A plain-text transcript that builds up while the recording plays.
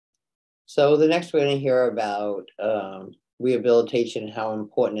So the next we're going to hear about rehabilitation and how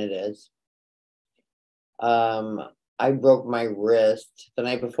important it is. I broke my wrist the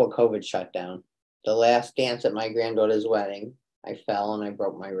night before COVID shut down. The last dance at my granddaughter's wedding, I fell and I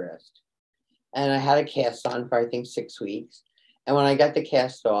broke my wrist. And I had a cast on for, I think, 6 weeks. And when I got the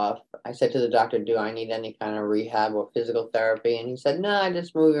cast off, I said to the doctor, do I need any kind of rehab or physical therapy? And he said, no,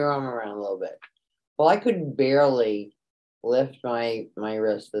 just move your arm around a little bit. Well, I could barely lift my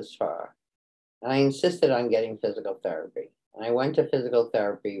wrist this far. And I insisted on getting physical therapy. And I went to physical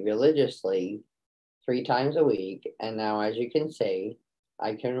therapy religiously 3 times a week. And now, as you can see,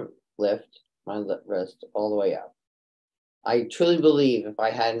 I can lift my wrist all the way up. I truly believe if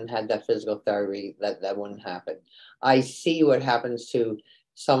I hadn't had that physical therapy, that wouldn't happen. I see what happens to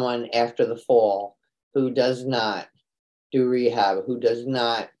someone after the fall who does not do rehab, who does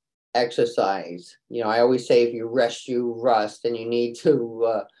not exercise. You know, I always say if you rest, you rust, and you need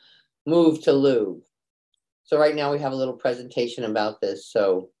to move to lube. So right now we have a little presentation about this.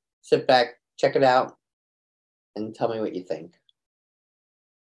 So sit back, check it out, and tell me what you think.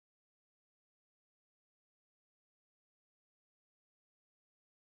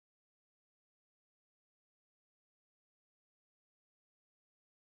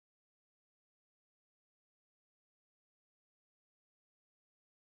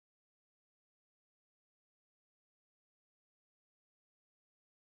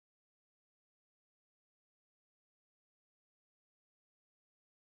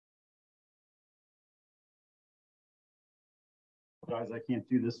 Guys, I can't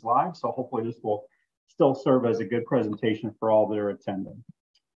do this live, so hopefully this will still serve as a good presentation for all that are attending.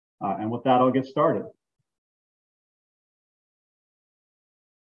 And with that, I'll get started.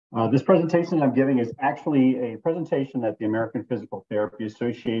 This presentation I'm giving is actually a presentation that the American Physical Therapy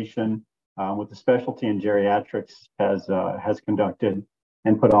Association with the specialty in geriatrics has conducted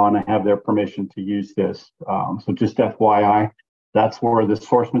and put on. I have their permission to use this. So just FYI, that's where the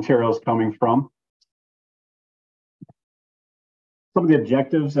source material is coming from. Some of the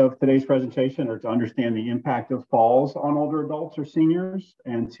objectives of today's presentation are to understand the impact of falls on older adults or seniors,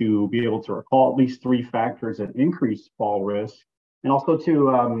 and to be able to recall at least 3 factors that increase fall risk, and also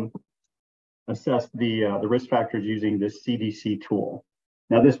to assess the risk factors using this CDC tool.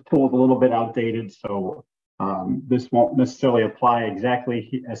 Now, this tool is a little bit outdated, so this won't necessarily apply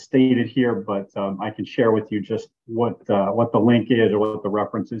exactly as stated here, but I can share with you just what the link is or what the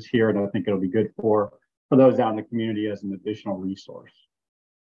reference is here, and I think it'll be good for those out in the community as an additional resource.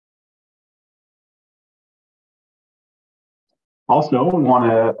 Also, we want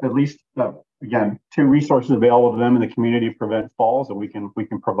to at least, again, 2 resources available to them in the community to prevent falls, and we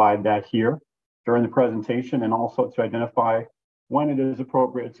can provide that here during the presentation, and also to identify when it is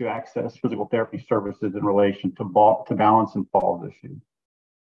appropriate to access physical therapy services in relation to balance and falls issues.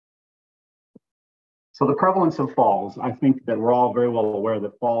 So the prevalence of falls, I think that we're all very well aware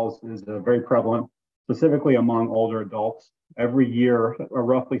that falls is very prevalent, specifically among older adults. Every year,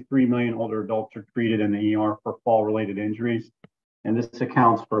 roughly 3 million older adults are treated in the ER for fall-related injuries, and this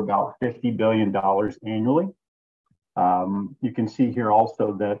accounts for about $50 billion annually. You can see here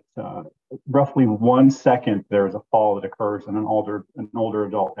also that roughly 1 second there is a fall that occurs in an older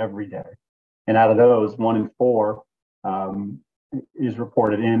adult every day, and out of those, 1 in 4 is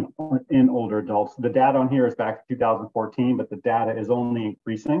reported in older adults. The data on here is back to 2014, but the data is only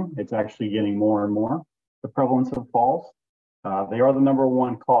increasing. It's actually getting more and more, the prevalence of falls. They are the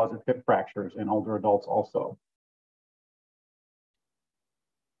 #1 cause of hip fractures in older adults also.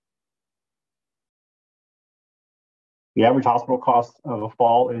 The average hospital cost of a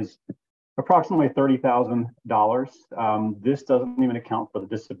fall is approximately $30,000. This doesn't even account for the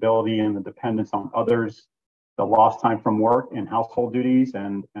disability and the dependence on others, the lost time from work and household duties,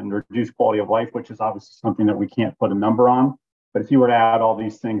 and reduced quality of life, which is obviously something that we can't put a number on. But if you were to add all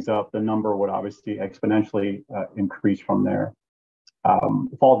these things up, the number would obviously exponentially increase from there.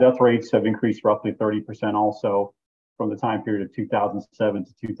 Fall death rates have increased roughly 30% also from the time period of 2007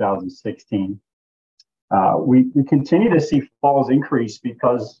 to 2016. We continue to see falls increase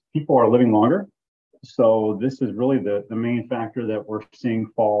because people are living longer. So this is really the main factor that we're seeing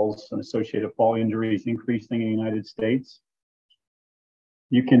falls and associated fall injuries increasing in the United States.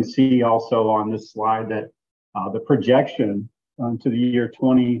 You can see also on this slide that the projection to the year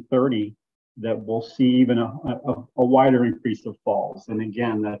 2030 that we'll see even a wider increase of falls. And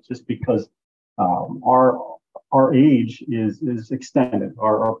again, that's just because our age is extended.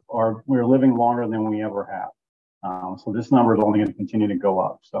 We're living longer than we ever have. So this number is only going to continue to go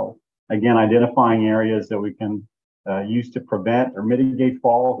up. So again, identifying areas that we can use to prevent or mitigate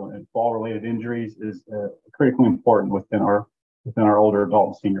falls and fall-related injuries is critically important within our within our older adult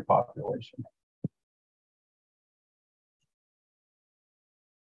and senior population.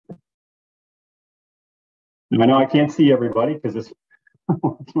 And I know I can't see everybody because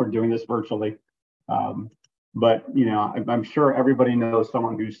we're doing this virtually, but you know, I'm sure everybody knows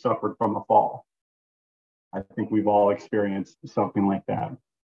someone who's suffered from a fall. I think we've all experienced something like that.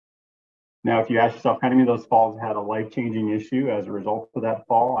 Now, if you ask yourself how many of those falls had a life-changing issue as a result of that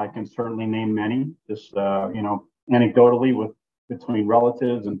fall, I can certainly name many, just you know, anecdotally between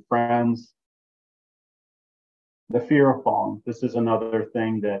relatives and friends. The fear of falling. This is another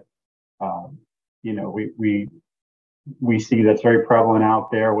thing that you know, we see that's very prevalent out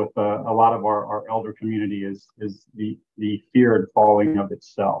there with a lot of our elder community is the fear of falling of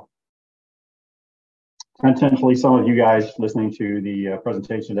itself. Potentially, some of you guys listening to the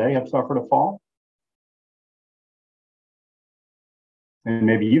presentation today have suffered a fall. And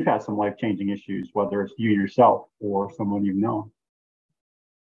maybe you've had some life-changing issues, whether it's you yourself or someone you've known.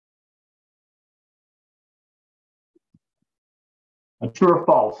 True or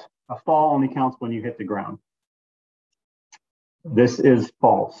false? A fall only counts when you hit the ground. This is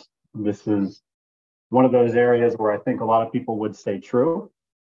false. This is one of those areas where I think a lot of people would say true,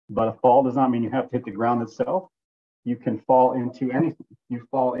 but a fall does not mean you have to hit the ground itself. You can fall into anything. You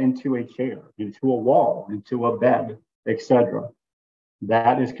fall into a chair, into a wall, into a bed, etc.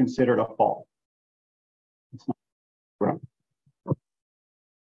 That is considered a fall. It's not ground.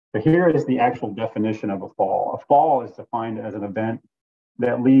 But here is the actual definition of a fall. A fall is defined as an event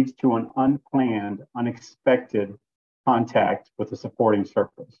that leads to an unplanned, unexpected contact with a supporting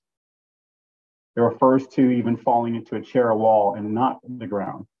surface. It refers to even falling into a chair or wall and not the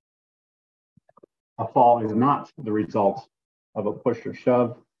ground. A fall is not the result of a push or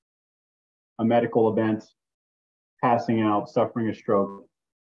shove, a medical event, passing out, suffering a stroke,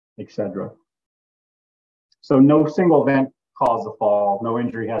 etc. So no single event caused the fall. No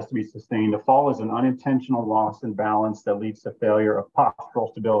injury has to be sustained. A fall is an unintentional loss in balance that leads to failure of postural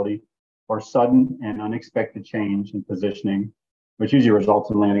stability or sudden and unexpected change in positioning, which usually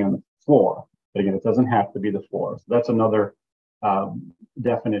results in landing on the floor. But again, it doesn't have to be the floor. So that's another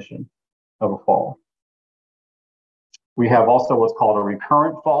definition of a fall. We have also what's called a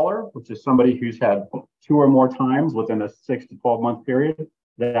recurrent faller, which is somebody who's had 2 or more times within a 6 to 12 month period.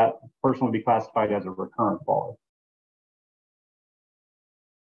 That person would be classified as a recurrent faller.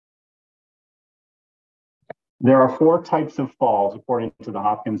 There are 4 types of falls according to the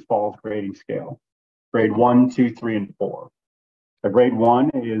Hopkins Falls grading scale: grade 1, 2, 3, and 4. A grade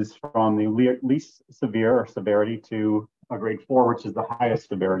 1 is from the least severe or severity to a grade 4, which is the highest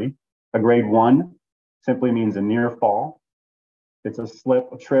severity. A grade 1 simply means a near fall. It's a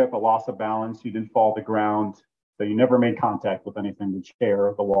slip, a trip, a loss of balance. You didn't fall to the ground, so you never made contact with anything, the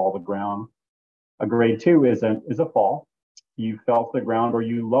chair, the wall, the ground. A grade 2 is a fall. You fell to the ground or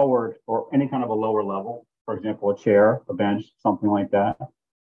you lowered, or any kind of a lower level, for example, a chair, a bench, something like that.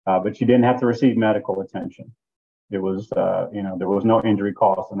 But you didn't have to receive medical attention. It was, you know, there was no injury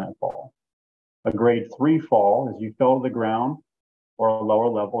caused in that fall. A grade 3 fall is you fell to the ground or a lower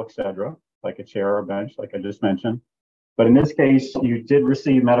level, etc., like a chair or a bench, like I just mentioned. But in this case, you did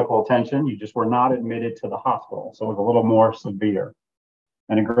receive medical attention. You just were not admitted to the hospital. So it was a little more severe.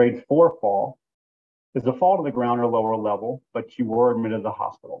 And a grade 4 fall is a fall to the ground or lower level, but you were admitted to the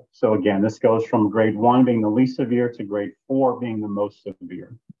hospital. So again, this goes from grade 1 being the least severe to grade 4 being the most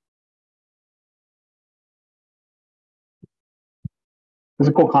severe.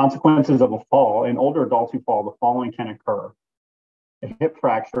 Physical consequences of a fall. In older adults who fall, the following can occur: a hip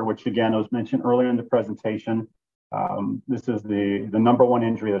fracture, which again was mentioned earlier in the presentation. This is the number 1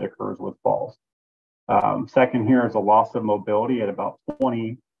 injury that occurs with falls. Second here is a loss of mobility at about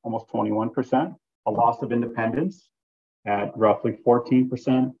 20, almost 21%. A loss of independence at roughly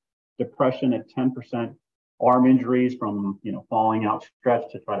 14%. Depression at 10%. Arm injuries from falling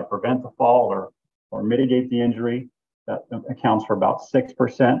outstretched to try to prevent the fall or mitigate the injury. That accounts for about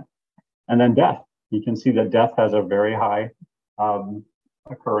 6%. And then death. You can see that death has a very high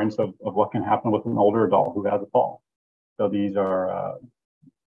occurrence of what can happen with an older adult who has a fall. So these are,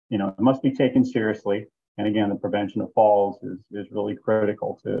 must be taken seriously. And again, the prevention of falls is really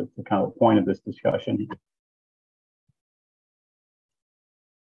critical to kind of the point of this discussion.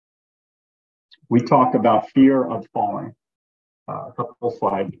 We talked about fear of falling a couple of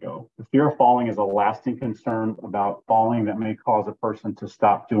slides ago. The fear of falling is a lasting concern about falling that may cause a person to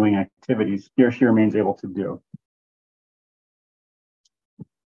stop doing activities he or she remains able to do.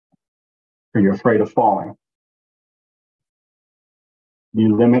 Or you're afraid of falling.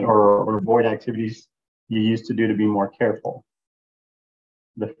 You limit or avoid activities you used to do to be more careful.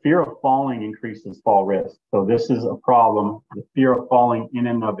 the fear of falling increases fall risk. So this is a problem. The fear of falling in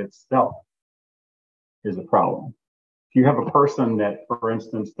and of itself is a problem. If you have a person that, for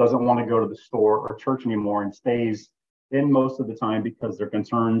instance, doesn't want to go to the store or church anymore and stays in most of the time because they're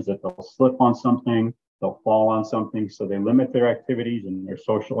concerned that they'll slip on something, they'll fall on something, so they limit their activities and their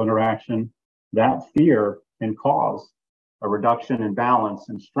social interaction, that fear can cause a reduction in balance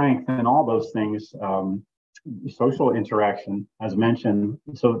and strength and all those things, social interaction, as mentioned.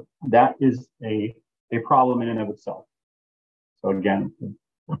 So that is a problem in and of itself. So again,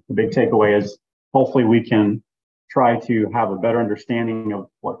 the big takeaway is hopefully we can try to have a better understanding of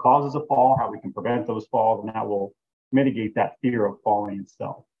what causes a fall, how we can prevent those falls, and that will mitigate that fear of falling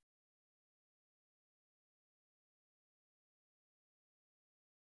itself.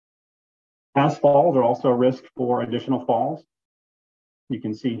 Past falls are also a risk for additional falls. You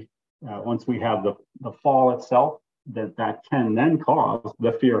can see once we have the fall itself, that can then cause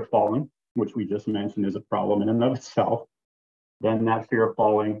the fear of falling, which we just mentioned is a problem in and of itself. Then that fear of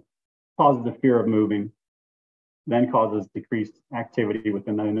falling causes the fear of moving, then causes decreased activity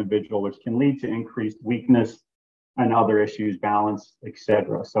within that individual, which can lead to increased weakness and other issues, balance,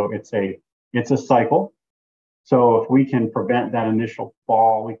 etc. So it's a cycle. So if we can prevent that initial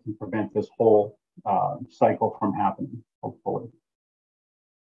fall, we can prevent this whole cycle from happening, hopefully.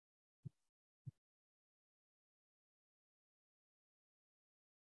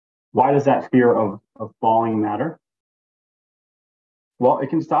 Why does that fear of falling matter? Well, it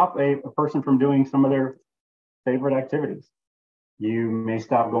can stop a person from doing some of their favorite activities. You may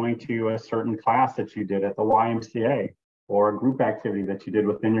stop going to a certain class that you did at the YMCA or a group activity that you did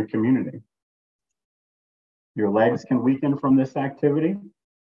within your community. Your legs can weaken from this activity,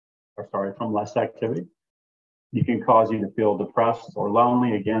 from less activity. You can cause you to feel depressed or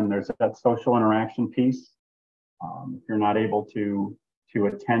lonely. Again, there's that social interaction piece. If you're not able to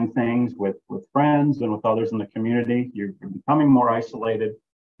attend things with friends and with others in the community, you're becoming more isolated,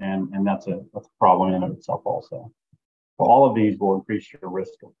 and that's a problem in and of itself also. So all of these will increase your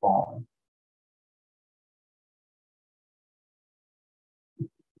risk of falling.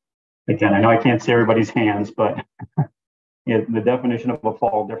 Again, I know I can't see everybody's hands, but the definition of a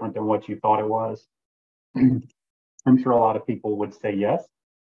fall is different than what you thought it was. I'm sure a lot of people would say yes.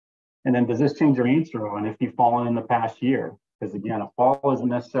 And then does this change your answer on if you've fallen in the past year? Because again, a fall isn't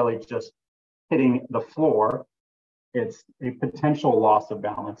necessarily just hitting the floor. It's a potential loss of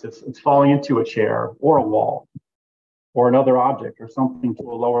balance. It's falling into a chair or a wall or another object or something to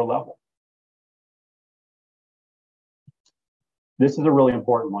a lower level. This is a really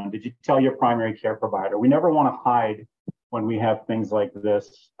important one. Did you tell your primary care provider? We never want to hide when we have things like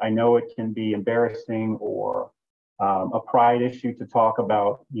this. I know it can be embarrassing or a pride issue to talk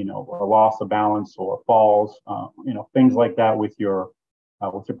about, a loss of balance or falls, things like that with your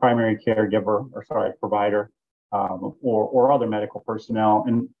primary caregiver provider or other medical personnel.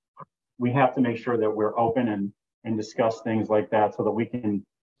 And we have to make sure that we're open and discuss things like that so that we can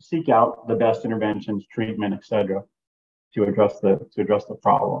seek out the best interventions, treatment, etc., to address the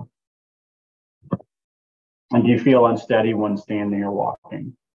problem. And do you feel unsteady when standing or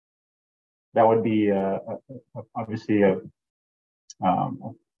walking? That would be obviously a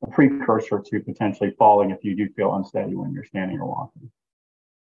precursor to potentially falling if you do feel unsteady when you're standing or walking.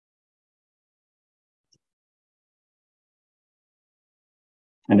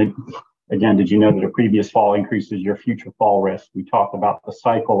 And again, did you know that a previous fall increases your future fall risk? We talked about the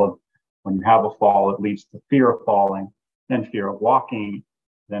cycle of when you have a fall, it leads to fear of falling, then fear of walking,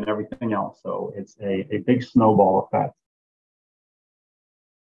 then everything else. So it's a big snowball effect.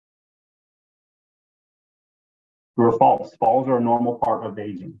 True or false? Falls are a normal part of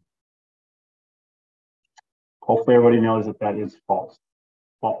aging. Hopefully everybody knows that is false.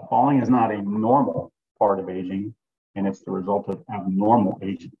 Falling is not a normal part of aging, and it's the result of abnormal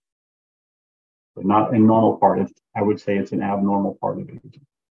aging. But not a normal part. I would say it's an abnormal part of aging.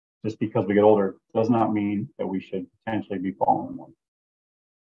 Just because we get older does not mean that we should potentially be falling one.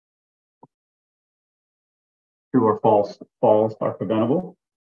 True or false? Falls are preventable.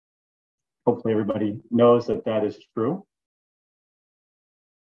 Hopefully everybody knows that is true.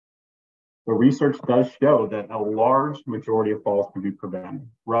 The research does show that a large majority of falls can be prevented.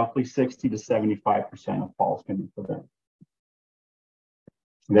 Roughly 60 to 75% of falls can be prevented.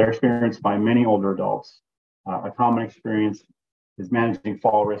 They're experienced by many older adults. A common experience is managing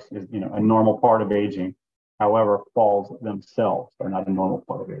fall risk is a normal part of aging. However, falls themselves are not a normal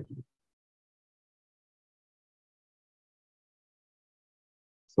part of aging.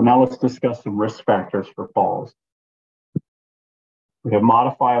 So now let's discuss some risk factors for falls. We have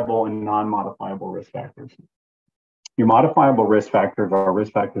modifiable and non-modifiable risk factors. Your modifiable risk factors are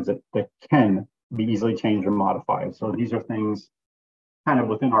risk factors that can be easily changed or modified. So these are things kind of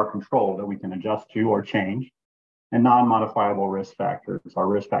within our control that we can adjust to or change. And non-modifiable risk factors are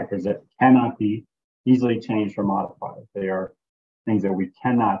risk factors that cannot be easily changed or modified. They are things that we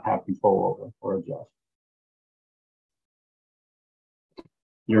cannot have control over or adjust.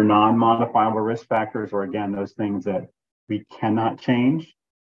 Your non-modifiable risk factors are, again, those things that we cannot change,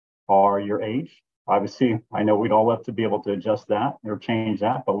 are your age. Obviously, I know we'd all love to be able to adjust that or change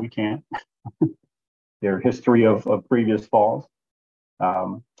that, but we can't. Their history of previous falls,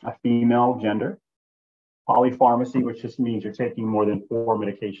 a female, gender, polypharmacy, which just means you're taking more than 4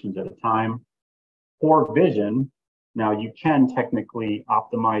 medications at a time, poor vision. Now, you can technically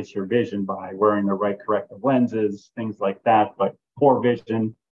optimize your vision by wearing the right corrective lenses, things like that, but poor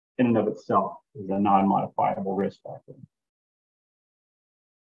vision in and of itself is a non-modifiable risk factor.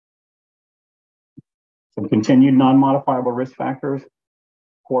 Some continued non-modifiable risk factors: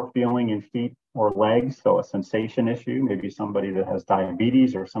 poor feeling in feet or legs, so a sensation issue, maybe somebody that has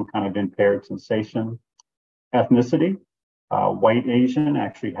diabetes or some kind of impaired sensation. Ethnicity, white Asian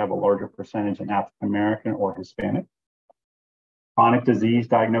actually have a larger percentage in African American or Hispanic. Chronic disease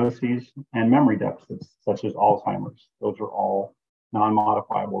diagnoses and memory deficits, such as Alzheimer's. Those are all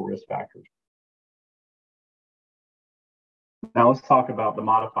non-modifiable risk factors. Now let's talk about the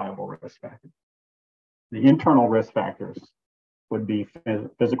modifiable risk factors. The internal risk factors would be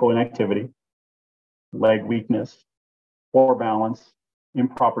physical inactivity, leg weakness, poor balance,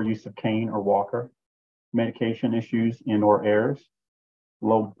 improper use of cane or walker, medication issues and or errors,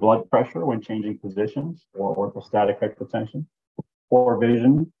 low blood pressure when changing positions or orthostatic hypotension, poor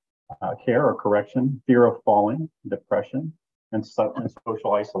vision, care or correction, fear of falling, depression, and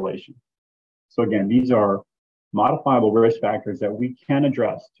social isolation. So again, these are modifiable risk factors that we can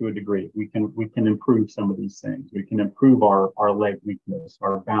address to a degree. We can improve some of these things. We can improve our leg weakness,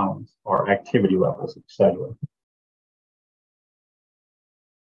 our balance, our activity levels, etc.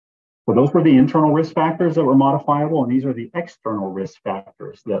 So those were the internal risk factors that were modifiable, and these are the external risk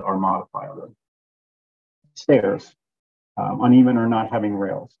factors that are modifiable. Stairs, uneven or not having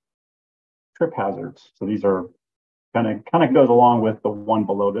rails, trip hazards. So these are kind of goes along with the one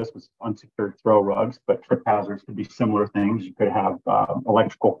below this, with unsecured throw rugs, but trip hazards could be similar things. You could have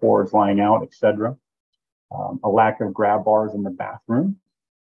electrical cords lying out, etc. A lack of grab bars in the bathroom,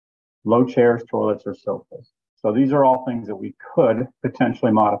 low chairs, toilets, or sofas. So these are all things that we could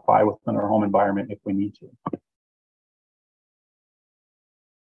potentially modify within our home environment if we need to.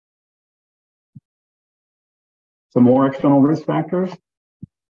 Some more external risk factors: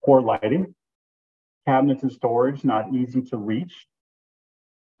 poor lighting, cabinets and storage not easy to reach.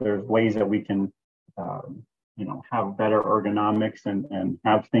 There's ways that we can, have better ergonomics and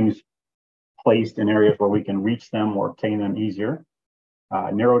have things placed in areas where we can reach them or obtain them easier.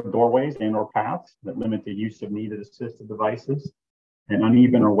 Narrow doorways and or paths that limit the use of needed assistive devices, and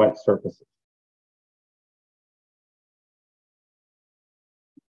uneven or wet surfaces.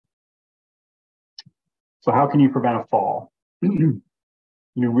 So how can you prevent a fall?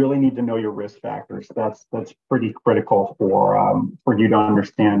 You really need to know your risk factors. That's pretty critical for you to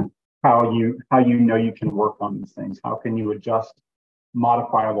understand how you know you can work on these things. How can you adjust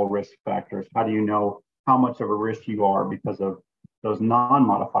modifiable risk factors? How do you know how much of a risk you are because of those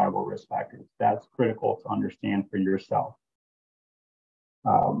non-modifiable risk factors? That's critical to understand for yourself.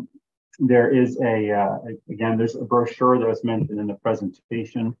 There is there's a brochure that was mentioned in the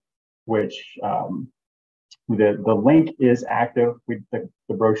presentation, which the link is active.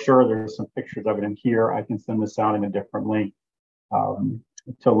 The brochure, there's some pictures of it in here. I can send this out in a different link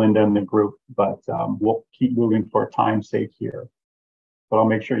to Linda and the group, but we'll keep moving for time's sake here. But I'll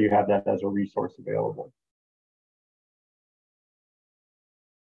make sure you have that as a resource available.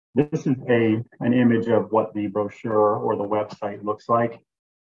 This is an image of what the brochure or the website looks like.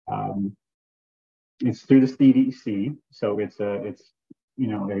 It's through the CDC, so it's a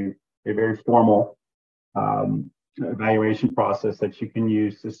very formal evaluation process that you can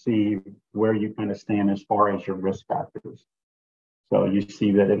use to see where you kind of stand as far as your risk factors. So you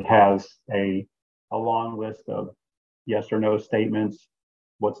see that it has a long list of yes or no statements.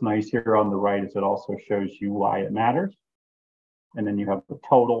 What's nice here on the right is it also shows you why it matters. And then you have the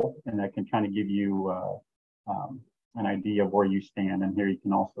total, and that can kind of give you an idea of where you stand. And here you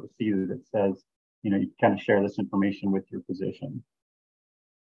can also see that it says, you can kind of share this information with your physician.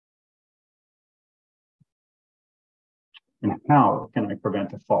 And how can I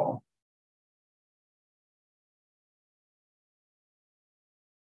prevent a fall?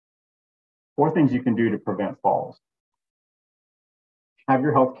 Four things you can do to prevent falls. Have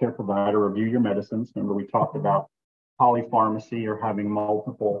your healthcare provider review your medicines. Remember, we talked about Polypharmacy or having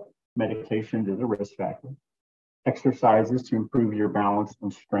multiple medications is a risk factor. Exercises to improve your balance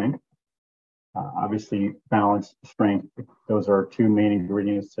and strength. Obviously, balance, strength, those are two main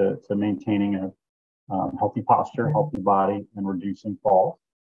ingredients to maintaining a healthy posture, healthy body, and reducing falls.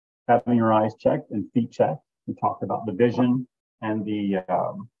 Having your eyes checked and feet checked. We talked about the vision and the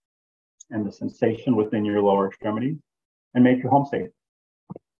sensation within your lower extremities, and make your home safe.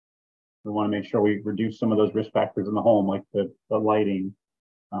 We want to make sure we reduce some of those risk factors in the home, like the lighting,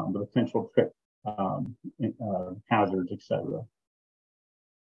 the potential trip hazards, etc.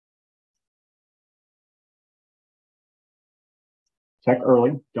 Check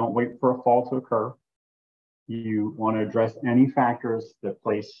early. Don't wait for a fall to occur. You want to address any factors that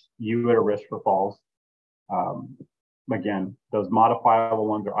place you at a risk for falls. Again, those modifiable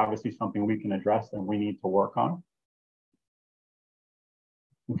ones are obviously something we can address and we need to work on.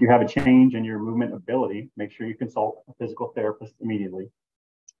 If you have a change in your movement ability, make sure you consult a physical therapist immediately.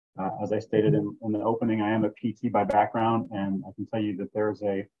 As I stated in the opening, I am a PT by background, and I can tell you that there's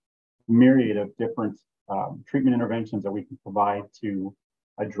a myriad of different treatment interventions that we can provide to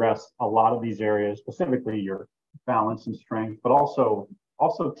address a lot of these areas, specifically your balance and strength, but also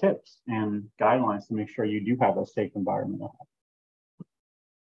tips and guidelines to make sure you do have a safe environment.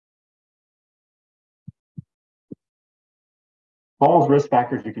 Falls risk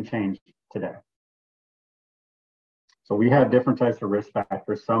factors you can change today. So we have different types of risk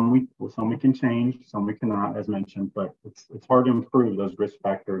factors. Some we can change, some we cannot, as mentioned, but it's hard to improve those risk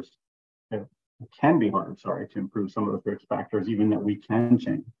factors. It can be hard, sorry, to improve some of those risk factors, even that we can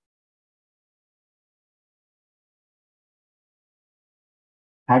change.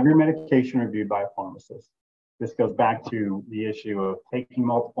 Have your medication reviewed by a pharmacist. This goes back to the issue of taking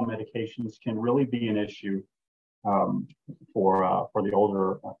multiple medications can really be an issue for the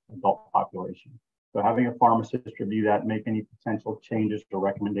older adult population. So having a pharmacist review that, make any potential changes or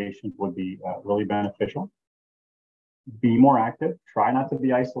recommendations would be really beneficial. Be more active. Try not to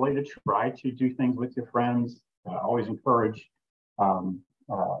be isolated. Try to do things with your friends. Always encourage, older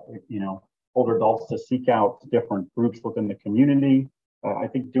adults to seek out different groups within the community. I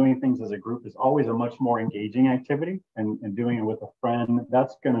think doing things as a group is always a much more engaging activity, and doing it with a friend,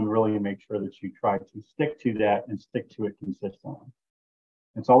 that's going to really make sure that you try to stick to that and stick to it consistently.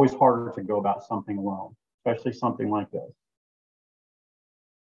 It's always harder to go about something alone, especially something like this.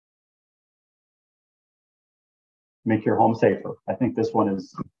 Make your home safer. I think this one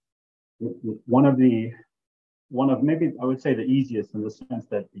is one of maybe I would say the easiest, in the sense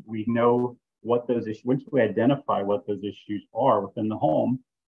that we know what those issues, once we identify what those issues are within the home,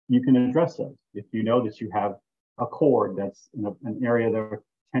 you can address those. If you know that you have a cord that's in an area that would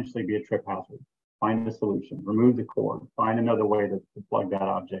potentially be a trip hazard, find a solution, remove the cord, find another way to plug that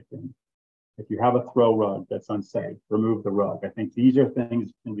object in. If you have a throw rug that's unsafe, remove the rug. I think these are things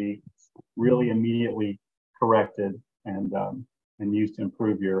that can be really immediately corrected and used to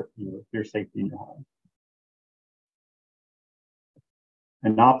improve your safety in your home.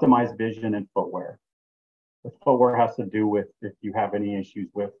 And optimize vision and footwear. The footwear has to do with if you have any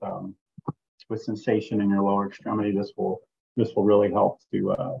issues with sensation in your lower extremity. This will really help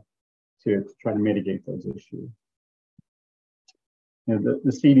to try to mitigate those issues.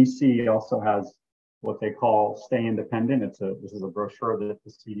 The CDC also has what they call Stay Independent. This is a brochure that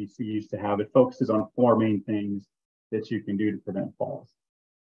the CDC used to have. It focuses on 4 main things that you can do to prevent falls.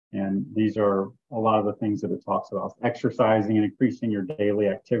 And these are a lot of the things that it talks about: exercising and increasing your daily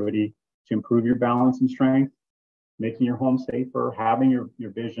activity to improve your balance and strength, making your home safer, having your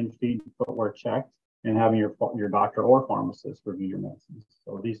vision, feet, and footwear checked, and having your doctor or pharmacist review your medicines.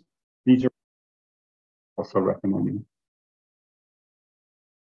 So these are also recommended.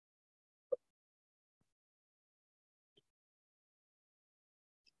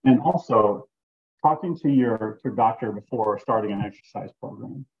 And also talking to your doctor before starting an exercise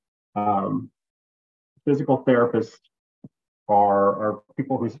program. Physical therapists are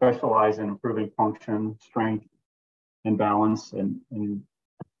people who specialize in improving function, strength, and balance. And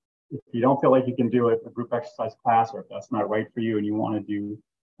if you don't feel like you can do a group exercise class, or if that's not right for you and you want to do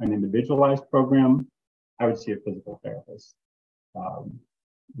an individualized program, I would see a physical therapist.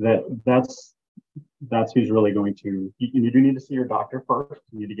 That's who's really going to, you do need to see your doctor first.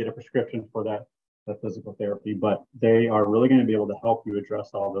 You need to get a prescription for that physical therapy, but they are really going to be able to help you address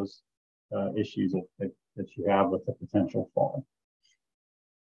all those issues that you have with the potential fall.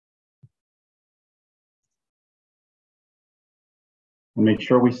 And make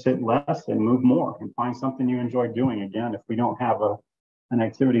sure we sit less and move more and find something you enjoy doing. Again, if we don't have an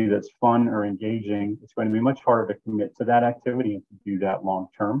activity that's fun or engaging, it's going to be much harder to commit to that activity and to do that long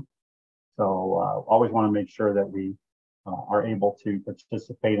term. So always want to make sure that we are able to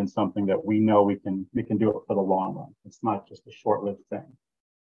participate in something that we know we can do it for the long run. It's not just a short-lived thing.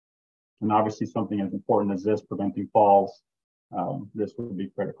 And obviously something as important as this, preventing falls, this would be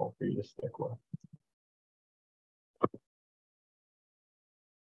critical for you to stick with.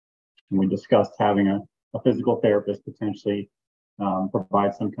 And we discussed having a physical therapist potentially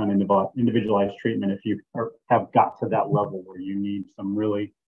provide some kind of individualized treatment if you have got to that level where you need some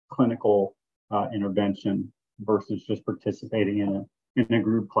really clinical intervention versus just participating in a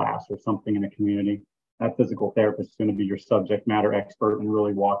group class or something in a community. That physical therapist is going to be your subject matter expert and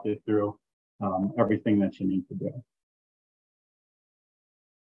really walk you through everything that you need to do.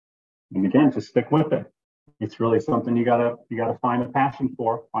 And again, just stick with it. It's really something you gotta find a passion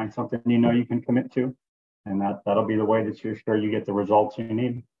for, find something you know you can commit to, and that'll be the way that you're sure you get the results you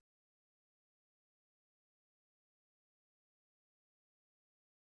need.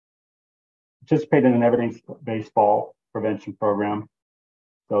 Participate in an evidence-based fall prevention program.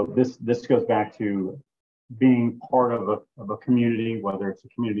 So this goes back to being part of a community, whether it's a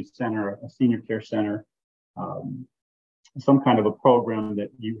community center, a senior care center, some kind of a program that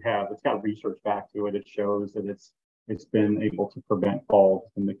you have. It's got research back to it. It shows that it's been able to prevent falls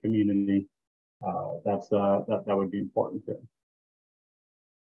in the community. That would be important too.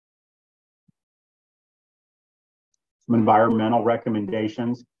 Some environmental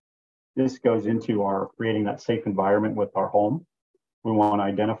recommendations. This goes into our creating that safe environment with our home. We want to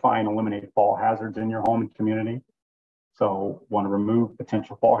identify and eliminate fall hazards in your home and community. So want to remove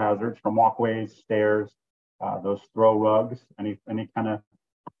potential fall hazards from walkways, stairs, those throw rugs, any kind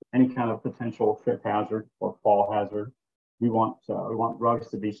of potential trip hazard or fall hazard. We want rugs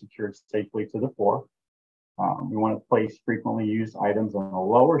to be secured safely to the floor. We want to place frequently used items on a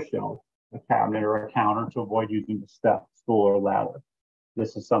lower shelf, a cabinet or a counter, to avoid using the step, stool, or ladder.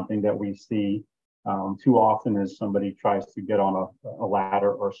 This is something that we see too often as somebody tries to get on a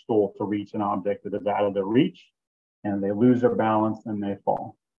ladder or a stool to reach an object that is out of their reach, and they lose their balance and they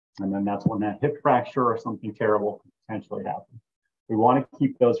fall. And then that's when that hip fracture or something terrible can potentially happen. We want to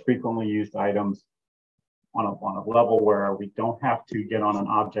keep those frequently used items on a level where we don't have to get on an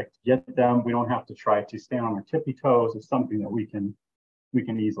object to get them. We don't have to try to stand on our tippy toes. It's something that we can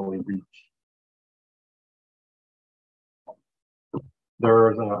easily reach.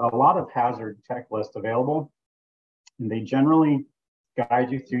 There's a lot of hazard checklists available, and they generally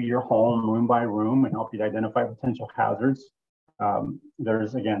guide you through your home room by room and help you to identify potential hazards.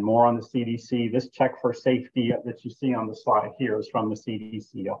 There's, again, more on the CDC. This check for safety that you see on the slide here is from the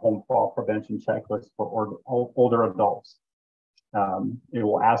CDC, a home fall prevention checklist for older adults. It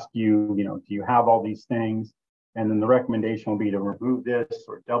will ask you, do you have all these things? And then the recommendation will be to remove this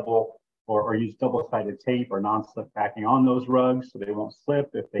or use double-sided tape or non-slip packing on those rugs so they won't slip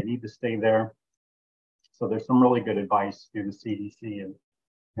if they need to stay there. So there's some really good advice through the CDC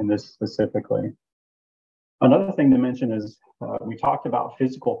in this specifically. Another thing to mention is we talked about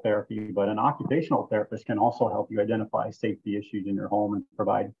physical therapy, but an occupational therapist can also help you identify safety issues in your home and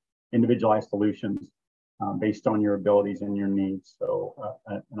provide individualized solutions based on your abilities and your needs. So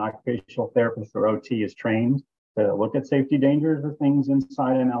an occupational therapist or OT is trained to look at safety dangers or things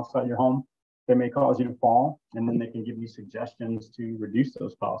inside and outside your home that may cause you to fall, and then they can give you suggestions to reduce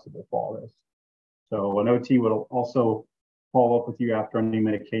those possible fall risks. So an OT will also follow up with you after any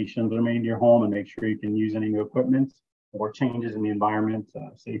medications are made in your home and make sure you can use any new equipment or changes in the environment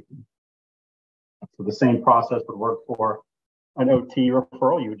safely. So the same process would work for an OT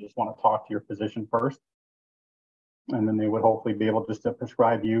referral. You would just want to talk to your physician first, and then they would hopefully be able just to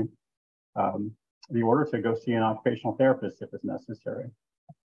prescribe you the order to go see an occupational therapist if it's necessary.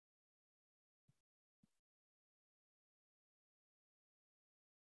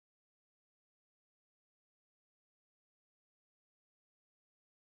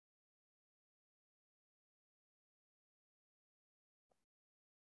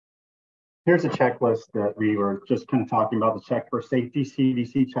 Here's a checklist that we were just kind of talking about, the check for safety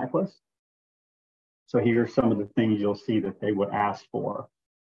CDC checklist. So here's some of the things you'll see that they would ask for.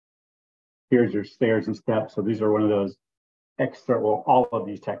 Here's your stairs and steps. So these are one of those all of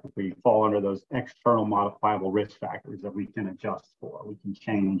these technically fall under those external modifiable risk factors that we can adjust for. We can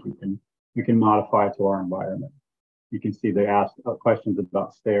change, we can modify to our environment. You can see they ask questions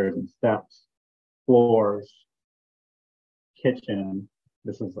about stairs and steps, floors, kitchen.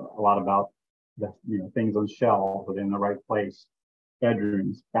 This is a lot about the things on shelves within the right place.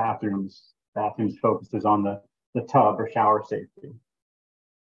 Bedrooms, bathrooms. Bathrooms focuses on the tub or shower safety.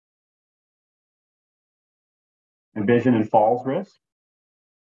 And vision and falls risk.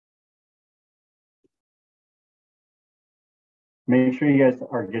 Make sure you guys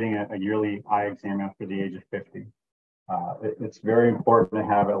are getting a yearly eye exam after the age of 50. It's very important to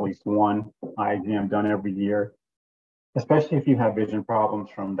have at least one eye exam done every year, especially if you have vision problems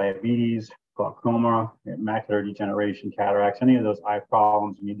from diabetes, glaucoma, macular degeneration, cataracts, any of those eye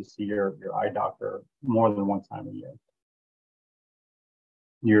problems. You need to see your eye doctor more than one time a year.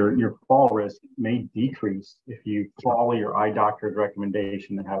 Your fall risk may decrease if you follow your eye doctor's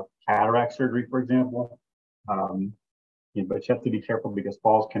recommendation to have cataract surgery, for example. But you have to be careful because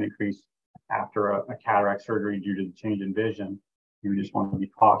falls can increase after a cataract surgery due to the change in vision. You just want to be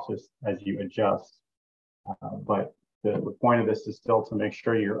cautious as you adjust. But the point of this is still to make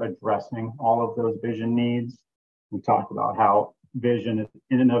sure you're addressing all of those vision needs. We talked about how vision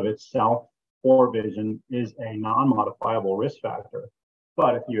in and of itself, poor vision, is a non-modifiable risk factor.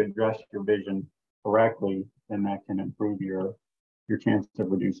 But if you address your vision correctly, then that can improve your chance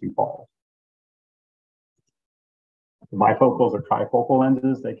of reducing falls. Bifocals or trifocal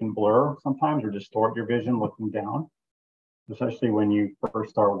lenses, they can blur sometimes or distort your vision looking down, especially when you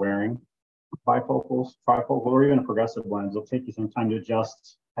first start wearing bifocals, trifocal, or even a progressive lens. It'll take you some time to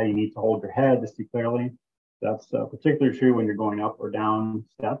adjust how you need to hold your head to see clearly. That's particularly true when you're going up or down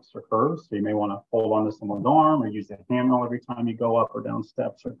steps or curves. So you may want to hold on to someone's arm or use a handle every time you go up or down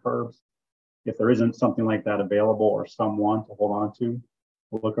steps or curves. If there isn't something like that available or someone to hold on to,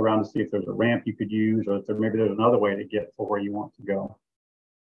 we'll look around to see if there's a ramp you could use, or if maybe there's another way to get to where you want to go.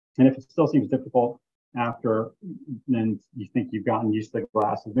 And if it still seems difficult after, then you think you've gotten used to the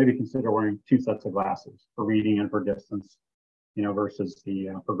glasses, maybe consider wearing two sets of glasses for reading and for distance, versus the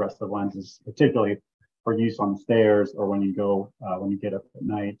progressive lenses, particularly for use on the stairs or when you get up at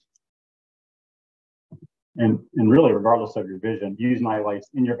night. And really, regardless of your vision, use night lights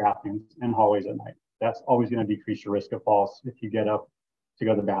in your bathrooms and hallways at night. That's always going to decrease your risk of falls if you get up to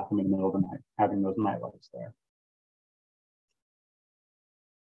go to the bathroom in the middle of the night, having those night lights there.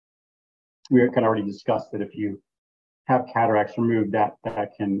 We kind of already discussed that if you have cataracts removed, that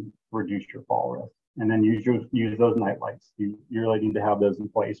can reduce your fall risk. And then use those night lights. You really need to have those in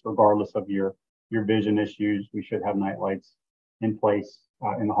place, regardless of your vision issues. We should have night lights in place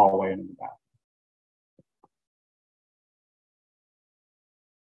in the hallway and in the bathroom.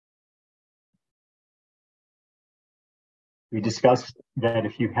 We discussed that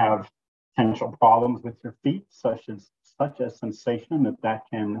if you have potential problems with your feet, such as sensation, that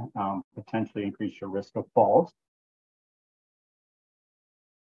can potentially increase your risk of falls.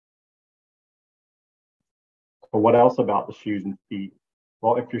 So what else about the shoes and feet?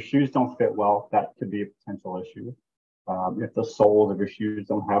 Well, if your shoes don't fit well, that could be a potential issue. If the soles of your shoes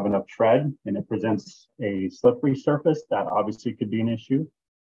don't have enough tread and it presents a slippery surface, that obviously could be an issue.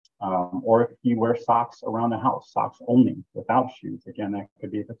 Or if you wear socks around the house, socks only without shoes, again, that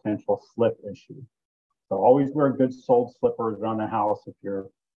could be a potential slip issue. So always wear good soled slippers around the house. If you're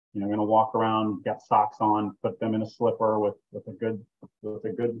going to walk around, get socks on, put them in a slipper with a good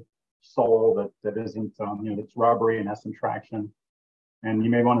sole that isn't that's rubbery and has some traction. And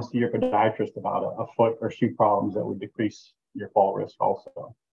you may want to see your podiatrist about a foot or shoe problems that would decrease your fall risk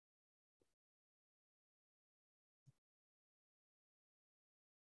also.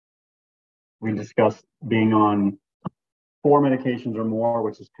 We discussed being on 4 medications or more,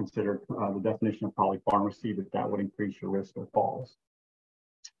 which is considered the definition of polypharmacy, that would increase your risk of falls.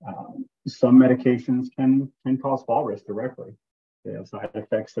 Some medications can cause fall risk directly. They have side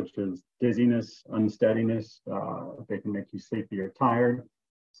effects such as dizziness, unsteadiness. They can make you sleepy or tired.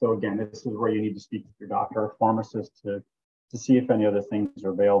 So again, this is where you need to speak with your doctor or pharmacist to see if any other things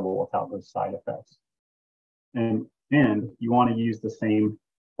are available without those side effects. And you want to use the same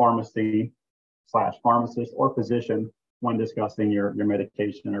pharmacy/pharmacist or physician when discussing your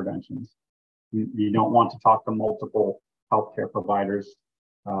medication interventions. You don't want to talk to multiple healthcare providers.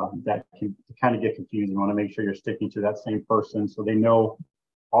 That can kind of get confusing. You want to make sure you're sticking to that same person so they know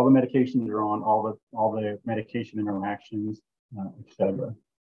all the medications you're on, all the medication interactions, etc.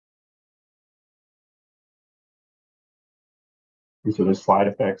 These are the side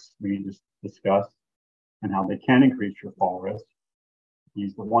effects we just discussed and how they can increase your fall risk.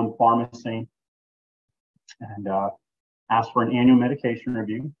 Use the one pharmacy and ask for an annual medication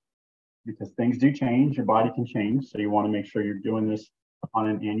review because things do change. Your body can change. So you want to make sure you're doing this on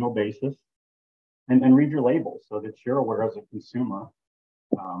an annual basis and read your labels so that you're aware as a consumer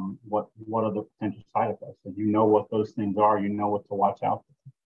what are the potential side effects. So you know what those things are, you know what to watch out for.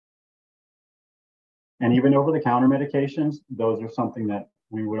 And even over-the-counter medications, those are something that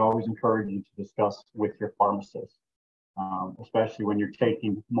we would always encourage you to discuss with your pharmacist, especially when you're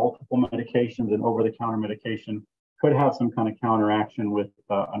taking multiple medications. And over-the-counter medication could have some kind of counteraction with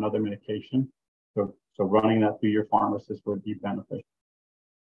another medication. So running that through your pharmacist would be beneficial.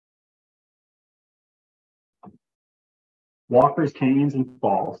 walkers, canes, and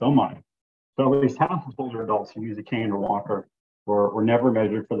falls. Oh my. So at least half of older adults who use a cane or walker were never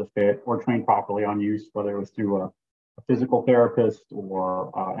measured for the fit or trained properly on use, whether it was through a physical therapist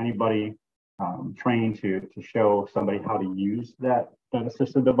or anybody trained to show somebody how to use that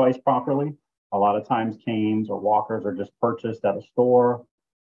assistive device properly. A lot of times canes or walkers are just purchased at a store,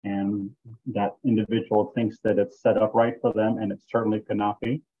 and that individual thinks that it's set up right for them, and it certainly could not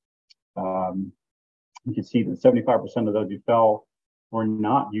be. You can see that 75% of those who fell were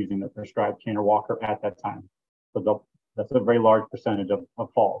not using the prescribed cane or walker at that time. So that's a very large percentage of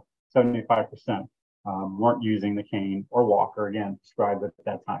falls. 75% weren't using the cane or walker, again, prescribed at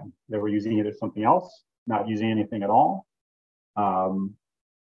that time. They were using either something else, not using anything at all,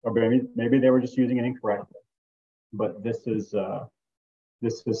 or maybe they were just using it incorrectly. But this is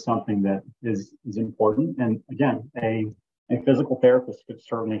something that is important. And again, a physical therapist could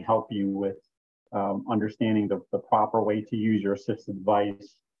certainly help you with understanding the proper way to use your assistive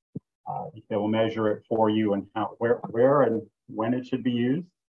device. They will measure it for you and where and when it should be used,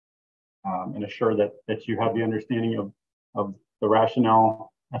 and assure that you have the understanding of the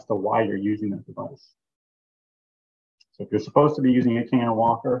rationale as to why you're using that device. So if you're supposed to be using a cane or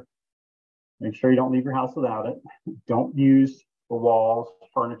walker, make sure you don't leave your house without it. Don't use the walls,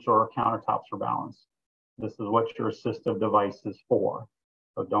 furniture, or countertops for balance. This is what your assistive device is for.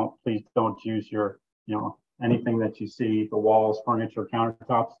 So please don't use your, anything that you see, the walls, furniture,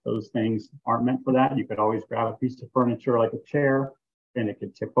 countertops, those things aren't meant for that. You could always grab a piece of furniture like a chair and it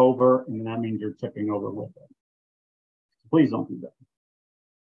could tip over, and that means you're tipping over with it. So please don't do that.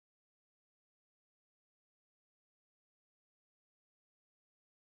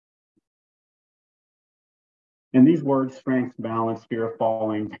 And these words, strength, balance, fear of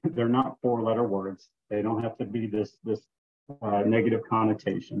falling, they're not four-letter words. They don't have to be this negative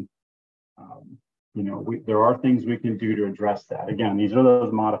connotation. There are things we can do to address that. Again, these are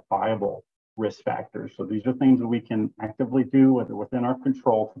those modifiable risk factors. So these are things that we can actively do within our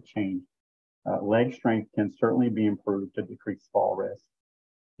control to change. Leg strength can certainly be improved to decrease fall risk.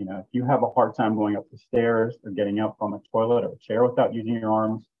 If you have a hard time going up the stairs or getting up from a toilet or a chair without using your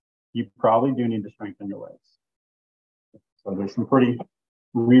arms, you probably do need to strengthen your legs. So there's some pretty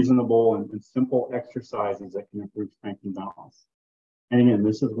reasonable and simple exercises that can improve strength and balance. And again,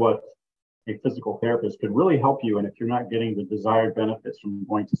 this is what a physical therapist could really help you. And if you're not getting the desired benefits from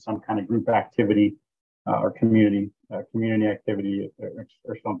going to some kind of group activity or community activity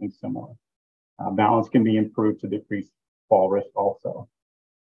or something similar, balance can be improved to decrease fall risk also.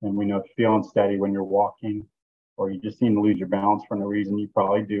 And we know if you feel unsteady when you're walking, or you just seem to lose your balance for no reason, you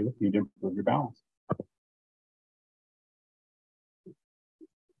probably do need to improve your balance.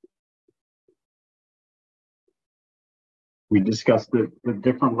 We discussed the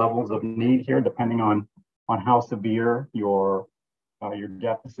different levels of need here, depending on how severe your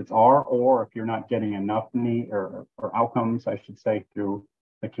deficits are, or if you're not getting enough need or outcomes, I should say, through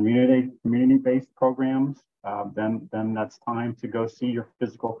the community-based programs. Then that's time to go see your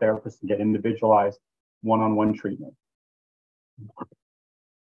physical therapist and get individualized one-on-one treatment.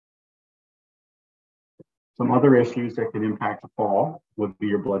 Some other issues that can impact the fall would be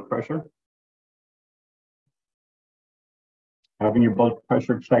your blood pressure. Having your blood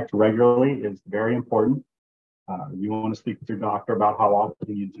pressure checked regularly is very important. You want to speak with your doctor about how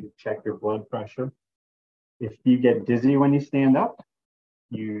often you do check your blood pressure. If you get dizzy when you stand up,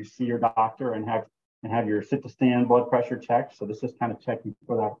 you see your doctor and have your sit to stand blood pressure checked. So this is kind of checking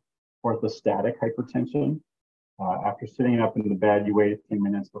for that orthostatic hypertension. After sitting up in the bed, you wait 15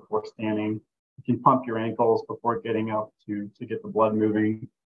 minutes before standing. You can pump your ankles before getting up to get the blood moving.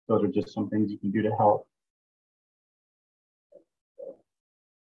 Those are just some things you can do to help.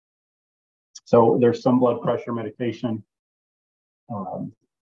 So there's some blood pressure medication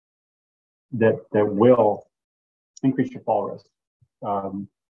that will increase your fall risk. So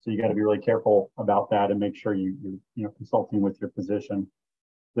you got to be really careful about that and make sure you're consulting with your physician.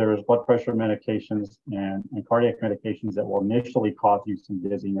 There's blood pressure medications and cardiac medications that will initially cause you some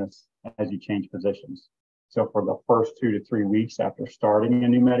dizziness as you change positions. So for the first 2 to 3 weeks after starting a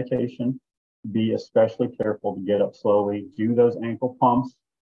new medication, be especially careful to get up slowly, do those ankle pumps,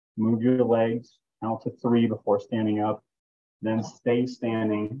 move your legs, count to 3 before standing up, then stay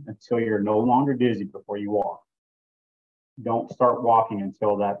standing until you're no longer dizzy before you walk. Don't start walking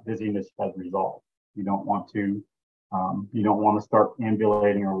until that dizziness has resolved. You don't want to start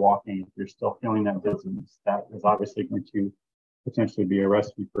ambulating or walking if you're still feeling that dizziness. That is obviously going to potentially be a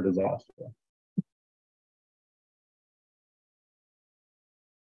recipe for disaster.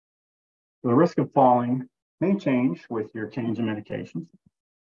 The risk of falling may change with your change in medications.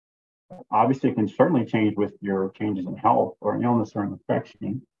 Obviously, it can certainly change with your changes in health or an illness or an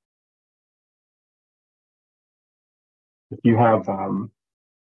infection. If you have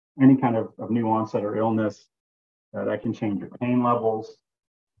any kind of new onset or illness, that can change your pain levels.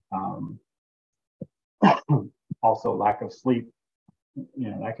 Also, lack of sleep,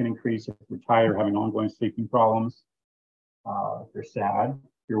 that can increase if you're tired, having ongoing sleeping problems. If you're sad,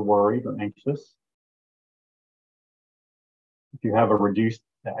 if you're worried or anxious. If you have a reduced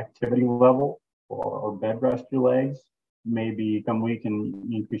activity level or bed rest your legs, maybe become weak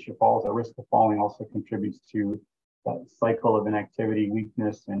and increase your falls. The risk of falling also contributes to that cycle of inactivity,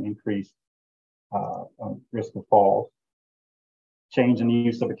 weakness, and increased risk of falls. Change in the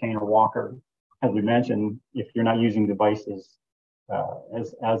use of a cane or walker. As we mentioned, if you're not using devices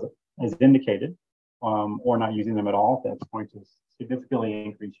as indicated, or not using them at all, that's going to significantly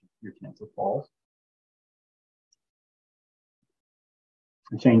increase your chance of falls.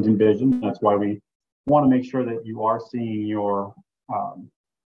 A change in vision. That's why we want to make sure that you are seeing your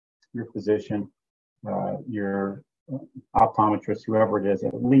physician, your optometrist, whoever it is,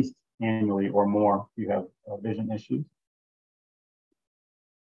 at least annually or more if you have vision issues.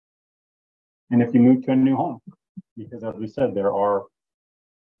 And if you move to a new home, because as we said, there are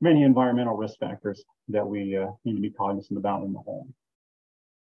many environmental risk factors that we need to be cognizant about in the home.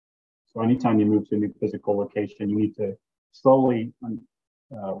 So anytime you move to a new physical location, you need to slowly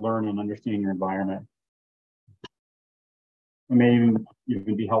learn and understand your environment. It may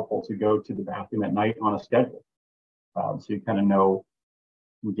even be helpful to go to the bathroom at night on a schedule, so you kind of know,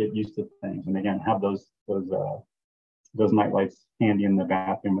 you get used to things. And again, have those night lights handy in the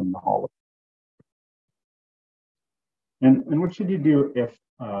bathroom and the hallway. And what should you do if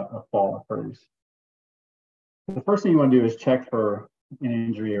a fall occurs? The first thing you want to do is check for an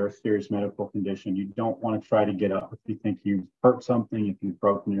injury or a serious medical condition. You don't want to try to get up if you think you've hurt something, if you've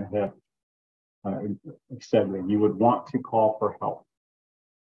broken your hip, etc. You would want to call for help.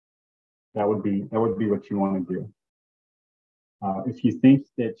 That would be what you want to do. If you think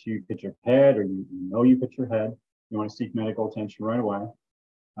that you hit your head, or you know you hit your head, you want to seek medical attention right away.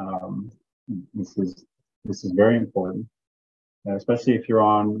 This is very important, especially if you're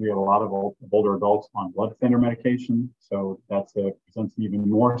on. We have a lot of older adults on blood thinner medication, so that's presents an even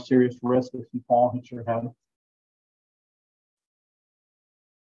more serious risk if you fall and hit your head.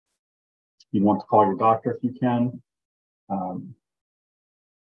 You want to call your doctor if you can.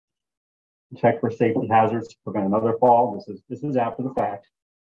 Check for safety hazards to prevent another fall. This is after the fact.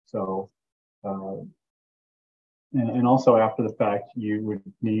 So, and also after the fact, you would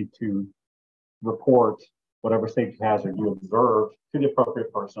need to report whatever safety hazard you observed to the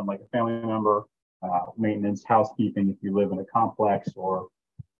appropriate person, like a family member, maintenance, housekeeping, if you live in a complex or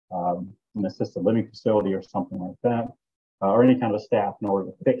an assisted living facility or something like that, or any kind of staff in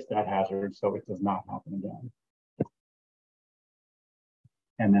order to fix that hazard so it does not happen again.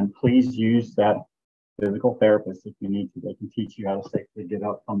 And then please use that physical therapist if you need to. They can teach you how to safely get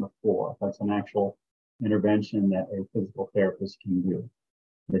up from the floor. That's an actual intervention that a physical therapist can do.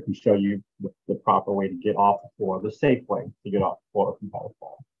 They can show you the proper way to get off the floor, the safe way to get off the floor from a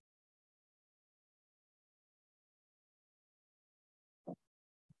fall.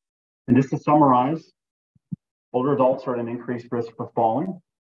 And just to summarize, older adults are at an increased risk for falling.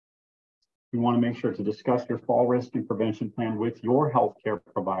 You want to make sure to discuss your fall risk and prevention plan with your healthcare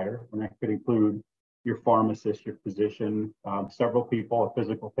provider, and that could include your pharmacist, your physician, several people, a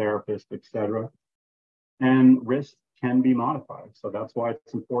physical therapist, etc. And risks can be modified. So that's why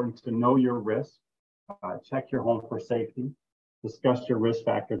it's important to know your risk, check your home for safety, discuss your risk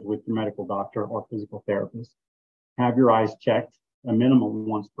factors with your medical doctor or physical therapist, have your eyes checked a minimum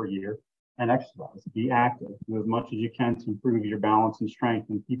once per year, and exercise. Be active. Do as much as you can to improve your balance and strength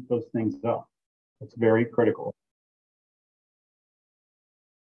and keep those things up. It's very critical.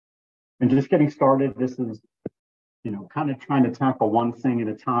 And just getting started, this is, kind of trying to tackle one thing at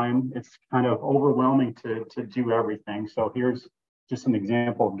a time. It's kind of overwhelming to do everything. So here's just an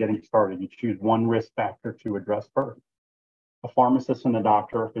example of getting started. You choose one risk factor to address first. A pharmacist and a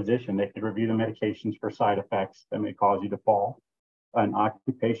doctor or physician, they can review the medications for side effects that may cause you to fall. An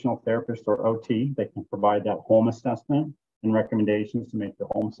occupational therapist or OT, they can provide that home assessment and recommendations to make the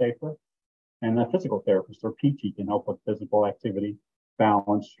home safer. And a physical therapist or PT can help with physical activity,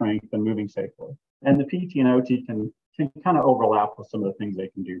 balance, strength, and moving safely. And the PT and OT can kind of overlap with some of the things they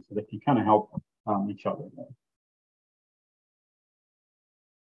can do, so they can kind of help each other there.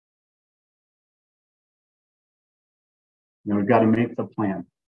 We've got to make the plan.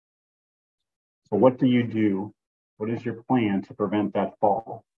 So what do you do? What is your plan to prevent that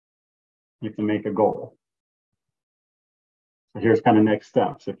fall? You have to make a goal. So here's kind of next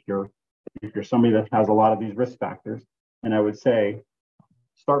steps. If you're if you're somebody that has a lot of these risk factors. And I would say,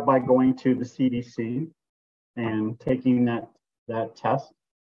 start by going to the CDC and taking that test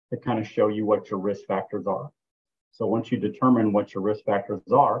to kind of show you what your risk factors are. So once you determine what your risk factors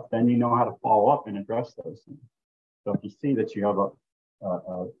are, then you know how to follow up and address those things. So if you see that you have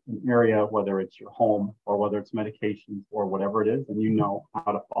an area, whether it's your home or whether it's medications or whatever it is, then you know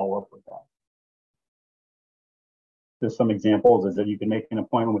how to follow up with that. There's some examples is that you can make an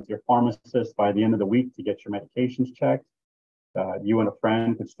appointment with your pharmacist by the end of the week to get your medications checked. You and a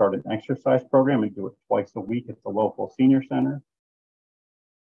friend could start an exercise program and do it twice a week at the local senior center.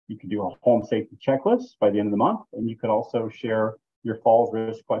 You could do a home safety checklist by the end of the month, and you could also share your falls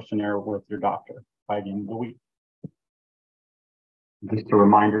risk questionnaire with your doctor by the end of the week. Just a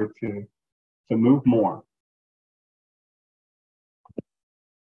reminder to move more.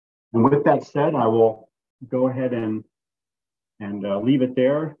 And with that said, I will go ahead and leave it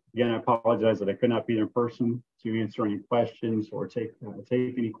there. Again, I apologize that I could not be there in person to answer any questions or take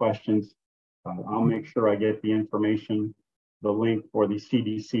any questions. I'll make sure I get the information, the link for the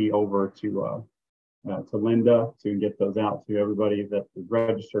CDC over to Linda to get those out to everybody that is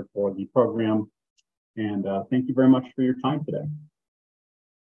registered for the program. And thank you very much for your time today.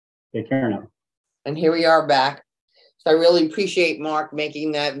 Take care now. And here we are back. So I really appreciate Marc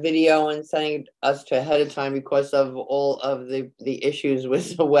making that video and sending us to ahead of time because of all of the issues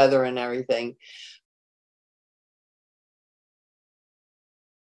with the weather and everything.